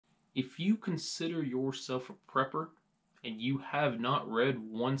If you consider yourself a prepper and you have not read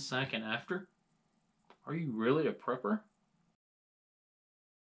One Second After, are you really a prepper?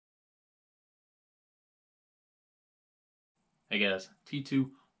 Hey guys, T2,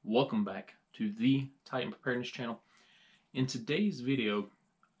 welcome back to the Titan Preparedness channel. In today's video,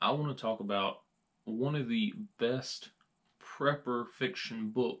 I want to talk about one of the best prepper fiction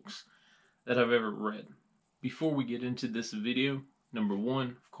books that I've ever read. Before we get into this video, number one,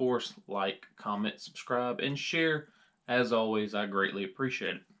 of course, like, comment, subscribe, and share. As always, I greatly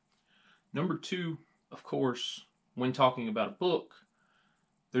appreciate it. Number two, of course, when talking about a book,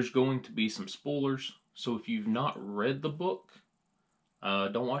 there's going to be some spoilers. So if you've not read the book,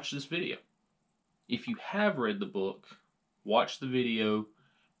 don't watch this video. If you have read the book, watch the video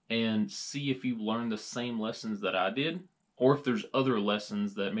and see if you learned the same lessons that I did, or if there's other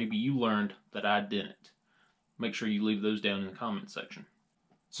lessons that maybe you learned that I didn't. Make sure you leave those down in the comment section.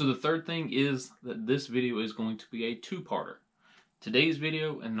 So the third thing is that this video is going to be a two-parter. Today's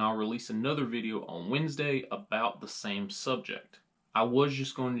video, and I'll release another video on Wednesday about the same subject. I was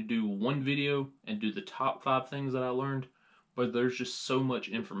just going to do one video and do the top 5 things that I learned, but there's just so much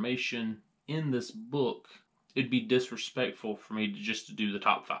information in this book, it'd be disrespectful for me to just do the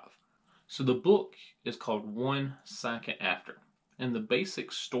top 5. So the book is called One Second After, and the basic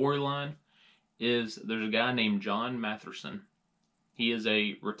storyline is there's a guy named John Matherson. He is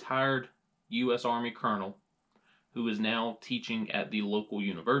a retired U.S. Army colonel who is now teaching at the local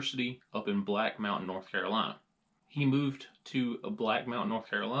university up in Black Mountain, North Carolina. He moved to Black Mountain, North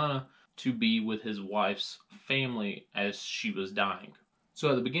Carolina to be with his wife's family as she was dying. So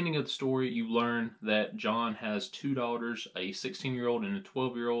at the beginning of the story, you learn that John has 2 daughters, a 16-year-old and a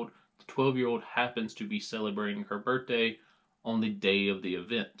 12-year-old. The 12-year-old happens to be celebrating her birthday on the day of the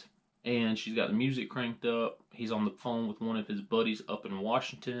event. And she's got the music cranked up. He's on the phone with one of his buddies up in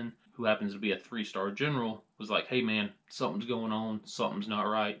Washington, who happens to be a 3-star general, was like, hey man, something's going on, something's not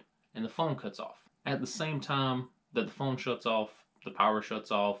right, and the phone cuts off. At the same time that the phone shuts off, the power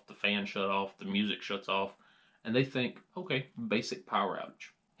shuts off, the fan shut off, the music shuts off, and they think, okay, basic power outage.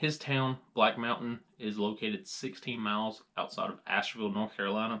 His town, Black Mountain, is located 16 miles outside of Asheville, North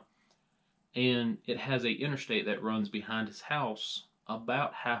Carolina, and it has an interstate that runs behind his house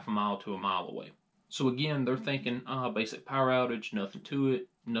about half a mile to a mile away. So again, they're thinking, basic power outage, nothing to it,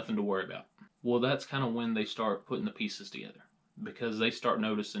 nothing to worry about. Well, that's kind of when they start putting the pieces together, because they start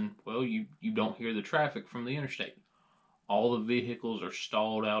noticing, well, you don't hear the traffic from the interstate. All the vehicles are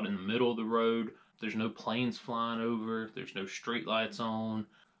stalled out in the middle of the road. There's no planes flying over. There's no street lights on.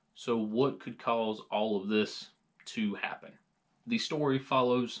 So what could cause all of this to happen? The story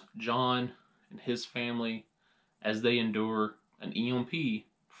follows John and his family as they endure an EMP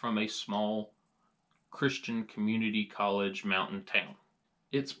from a small Christian community college mountain town.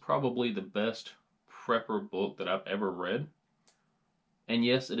 It's probably the best prepper book that I've ever read. And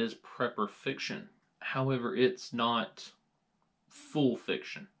yes, it is prepper fiction. However, it's not full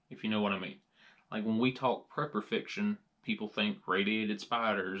fiction, if you know what I mean. Like when we talk prepper fiction, people think radiated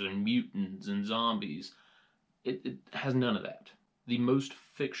spiders and mutants and zombies. It has none of that. The most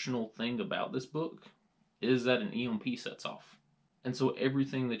fictional thing about this book is that an EMP sets off. And so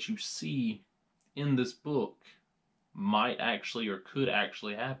everything that you see in this book might actually or could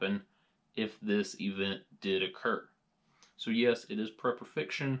actually happen if this event did occur. So yes, it is prepper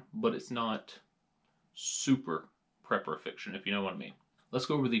fiction, but it's not super prepper fiction, if you know what I mean. Let's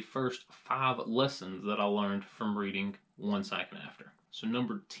go over the first 5 lessons that I learned from reading One Second After. So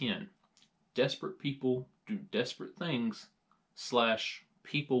number 10, desperate people do desperate things /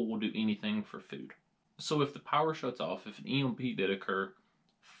 people will do anything for food. So if the power shuts off, if an EMP did occur,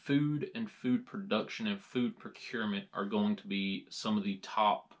 food and food production and food procurement are going to be some of the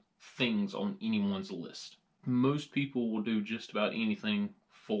top things on anyone's list. Most people will do just about anything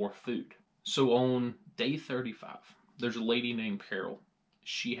for food. So on day 35, there's a lady named Carol.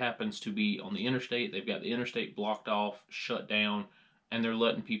 She happens to be on the interstate. They've got the interstate blocked off, shut down, and they're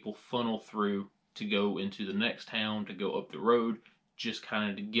letting people funnel through to go into the next town, to go up the road, just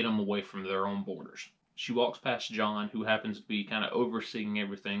kind of to get them away from their own borders. She walks past John, who happens to be kind of overseeing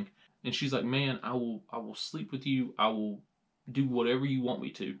everything, and she's like, man, I will sleep with you. I will do whatever you want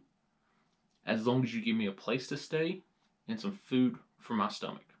me to, as long as you give me a place to stay and some food for my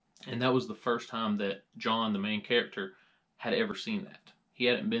stomach. And that was the first time that John, the main character, had ever seen that. He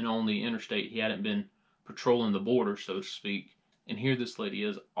hadn't been on the interstate. He hadn't been patrolling the border, so to speak. And here this lady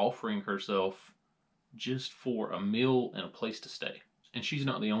is offering herself just for a meal and a place to stay. And she's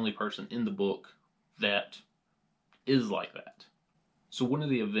not the only person in the book that is like that. So one of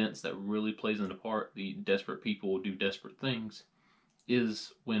the events that really plays into part, the desperate people will do desperate things,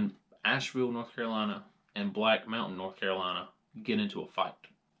 is when Asheville, North Carolina, and Black Mountain, North Carolina get into a fight.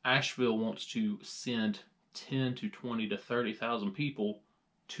 Asheville wants to send 10 to 20 to 30,000 people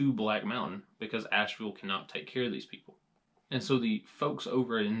to Black Mountain because Asheville cannot take care of these people. And so the folks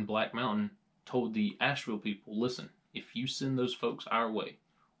over in Black Mountain told the Asheville people, listen, if you send those folks our way,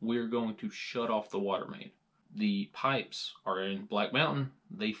 we're going to shut off the water main. The pipes are in Black Mountain,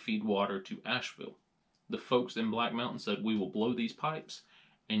 they feed water to Asheville. The folks in Black Mountain said, we will blow these pipes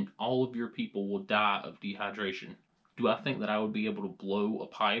and all of your people will die of dehydration. Do I think that I would be able to blow a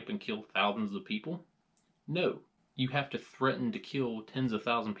pipe and kill thousands of people? No. You have to threaten to kill tens of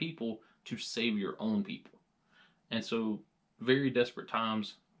thousands of people to save your own people. And so, very desperate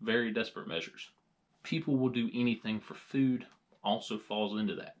times, very desperate measures. People will do anything for food also falls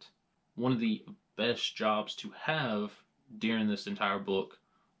into that. One of the best jobs to have during this entire book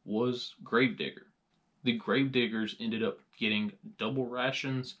was gravedigger. The gravediggers ended up getting double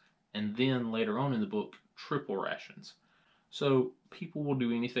rations and then later on in the book, triple rations. So people will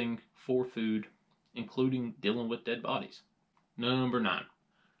do anything for food, including dealing with dead bodies. Number 9,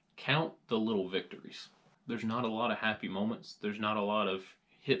 count the little victories. There's not a lot of happy moments. There's not a lot of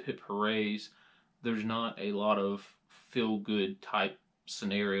hip hip hoorays. There's not a lot of feel good type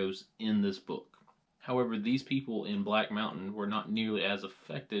scenarios in this book. However, these people in Black Mountain were not nearly as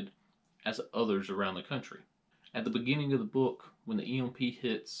affected as others around the country. At the beginning of the book, when the EMP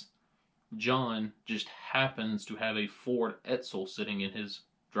hits, John just happens to have a Ford Edsel sitting in his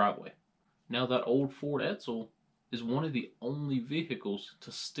driveway. Now that old Ford Edsel is one of the only vehicles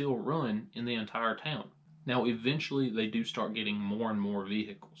to still run in the entire town. Now eventually they do start getting more and more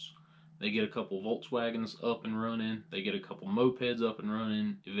vehicles. They get a couple Volkswagens up and running, they get a couple mopeds up and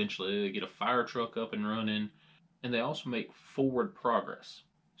running, eventually they get a fire truck up and running, and they also make forward progress.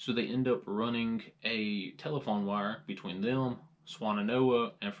 So they end up running a telephone wire between them,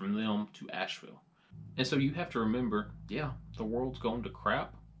 Swannanoa, and from them to Asheville. And so you have to remember, yeah, the world's going to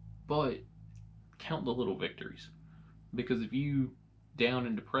crap, but count the little victories. Because if you down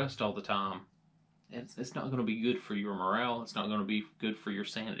and depressed all the time, it's not going to be good for your morale, it's not going to be good for your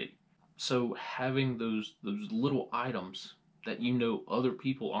sanity. So having those little items that you know other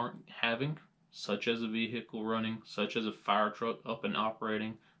people aren't having, such as a vehicle running, such as a fire truck up and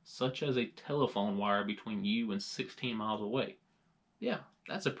operating, such as a telephone wire between you and 16 miles away. Yeah,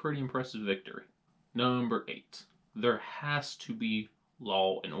 that's a pretty impressive victory. Number 8, there has to be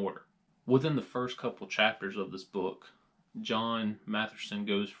law and order. Within the first couple chapters of this book, John Matherson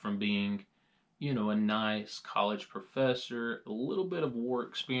goes from being, a nice college professor, a little bit of war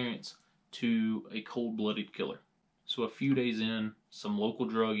experience, to a cold-blooded killer. So a few days in, some local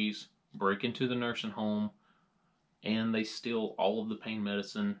druggies break into the nursing home and they steal all of the pain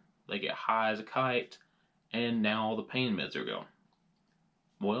medicine. They get high as a kite and now all the pain meds are gone.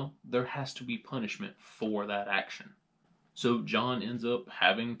 Well, there has to be punishment for that action. So John ends up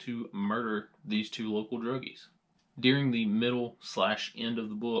having to murder these 2 local druggies. During the middle/end of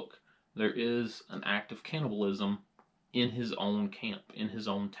the book, there is an act of cannibalism in his own camp, in his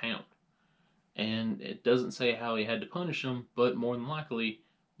own town. And it doesn't say how he had to punish him, but more than likely,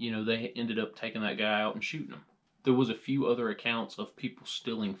 they ended up taking that guy out and shooting him. There was a few other accounts of people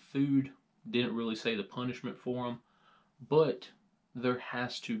stealing food, didn't really say the punishment for them, but there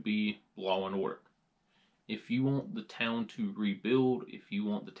has to be law and order. If you want the town to rebuild, if you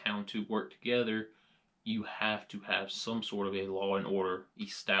want the town to work together, you have to have some sort of a law and order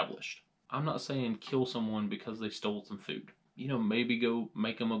established. I'm not saying kill someone because they stole some food. Maybe go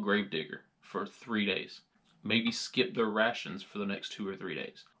make them a gravedigger for 3 days. Maybe skip their rations for the next 2 or 3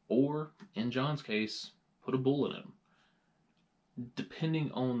 days. Or, in John's case, put a bullet in them.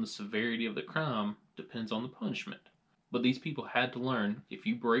 Depending on the severity of the crime, depends on the punishment. But these people had to learn, if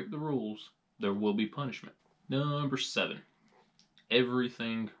you break the rules, there will be punishment. Number 7,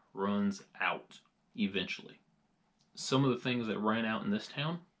 everything runs out eventually. Some of the things that ran out in this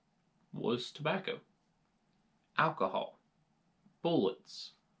town was tobacco, alcohol,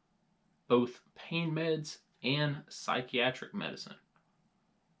 bullets, both pain meds and psychiatric medicine,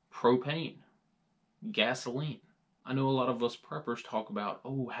 propane, gasoline. I know a lot of us preppers talk about,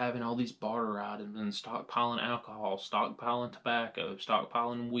 having all these barter items and stockpiling alcohol, stockpiling tobacco,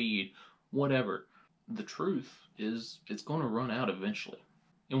 stockpiling weed, whatever. The truth is, it's going to run out eventually.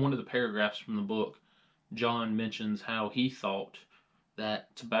 In one of the paragraphs from the book, John mentions how he thought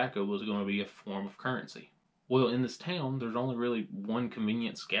that tobacco was going to be a form of currency. Well, in this town, there's only really one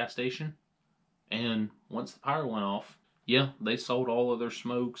convenience gas station, and once the power went off, they sold all of their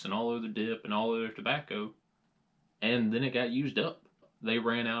smokes and all of their dip and all of their tobacco, and then it got used up. They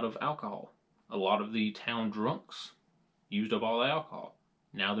ran out of alcohol. A lot of the town drunks, used up all the alcohol.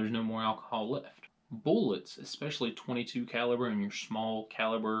 Now there's no more alcohol left. Bullets, especially 22 caliber and your small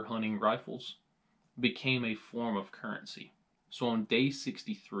caliber hunting rifles, became a form of currency. So on day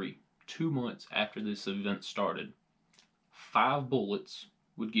 63, 2 months after this event started, 5 bullets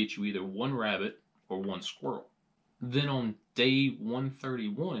would get you either 1 rabbit or 1 squirrel. Then on day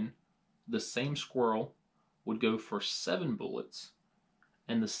 131, the same squirrel would go for 7 bullets,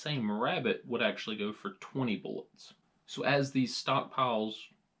 and the same rabbit would actually go for 20 bullets. So as these stockpiles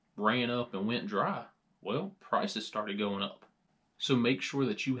ran up and went dry, well, prices started going up. So make sure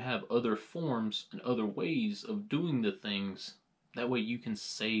that you have other forms and other ways of doing the things. That way you can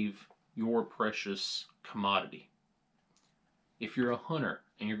save your precious commodity. If you're a hunter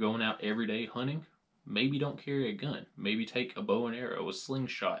and you're going out every day hunting, maybe don't carry a gun. Maybe take a bow and arrow, a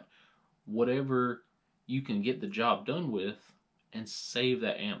slingshot, whatever you can get the job done with, and save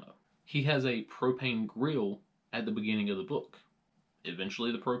that ammo. He has a propane grill at the beginning of the book.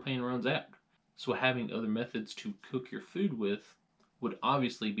 Eventually the propane runs out. So having other methods to cook your food with would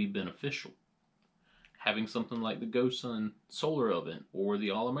obviously be beneficial. Having something like the GoSun solar oven or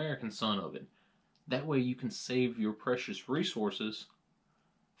the All-American Sun oven, that way you can save your precious resources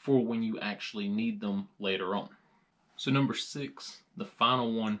for when you actually need them later on. So number 6, the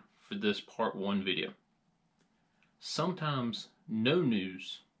final one for this part 1 video. Sometimes no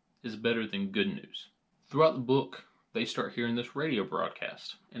news is better than good news. Throughout the book, they start hearing this radio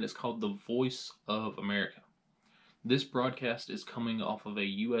broadcast, and it's called The Voice of America. This broadcast is coming off of a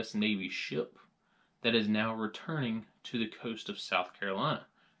U.S. Navy ship that is now returning to the coast of South Carolina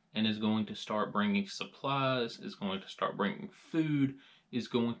and is going to start bringing supplies, is going to start bringing food, is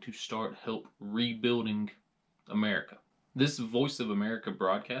going to start help rebuilding America. This Voice of America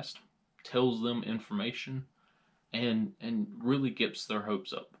broadcast tells them information and really gets their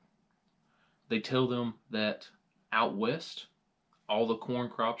hopes up. They tell them that out west, all the corn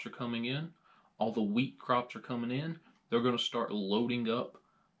crops are coming in, all the wheat crops are coming in. They're going to start loading up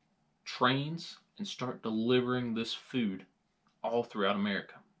trains and start delivering this food all throughout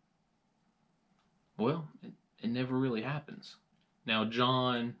America. Well, it never really happens. Now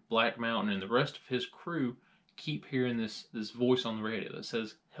John, Black Mountain, and the rest of his crew keep hearing this voice on the radio that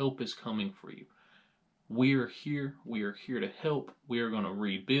says, help is coming for you. We are here to help, we are going to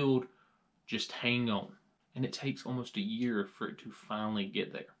rebuild, just hang on. And it takes almost a year for it to finally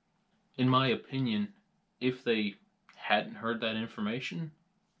get there. In my opinion, if they hadn't heard that information,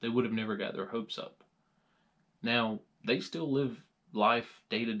 they would have never got their hopes up. Now, they still live life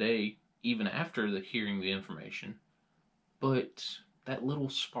day to day, even after hearing the information, but that little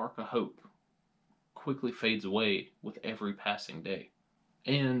spark of hope quickly fades away with every passing day.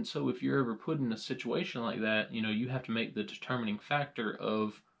 And so if you're ever put in a situation like that, you have to make the determining factor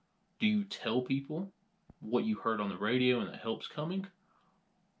of, do you tell people what you heard on the radio and that help's coming,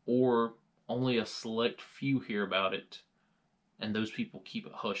 or only a select few hear about it and those people keep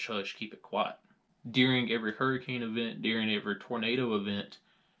it hush hush, keep it quiet? During every hurricane event, during every tornado event,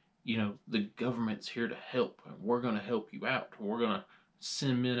 the government's here to help, and we're going to help you out. We're going to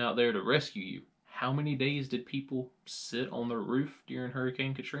send men out there to rescue you. How many days did people sit on their roof during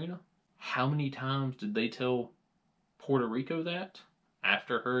Hurricane Katrina? How many times did they tell Puerto Rico that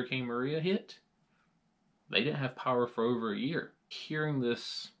after Hurricane Maria hit? They didn't have power for over a year. Hearing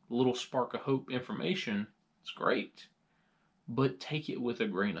this little spark of hope information is great, but take it with a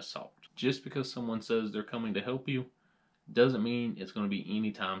grain of salt. Just because someone says they're coming to help you doesn't mean it's going to be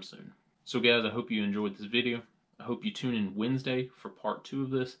anytime soon. So guys, I hope you enjoyed this video. I hope you tune in Wednesday for part 2 of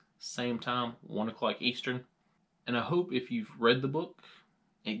this, same time, 1 o'clock Eastern. And I hope if you've read the book,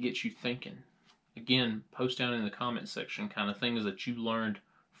 it gets you thinking. Again, post down in the comment section kind of things that you learned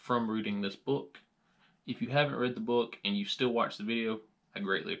from reading this book. If you haven't read the book and you still watch the video, I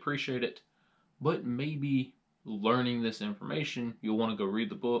greatly appreciate it. But maybe learning this information, you'll want to go read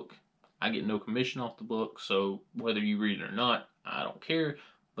the book. I get no commission off the book, so whether you read it or not, I don't care.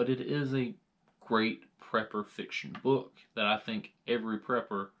 But it is a great prepper fiction book that I think every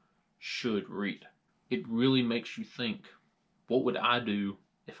prepper should read. It really makes you think, what would I do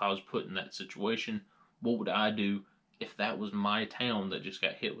if I was put in that situation? What would I do if that was my town that just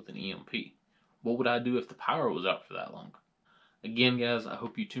got hit with an EMP? What would I do if the power was out for that long? Again, guys, I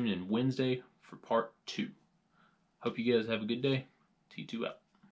hope you tune in Wednesday for part 2. Hope you guys have a good day. T2 out.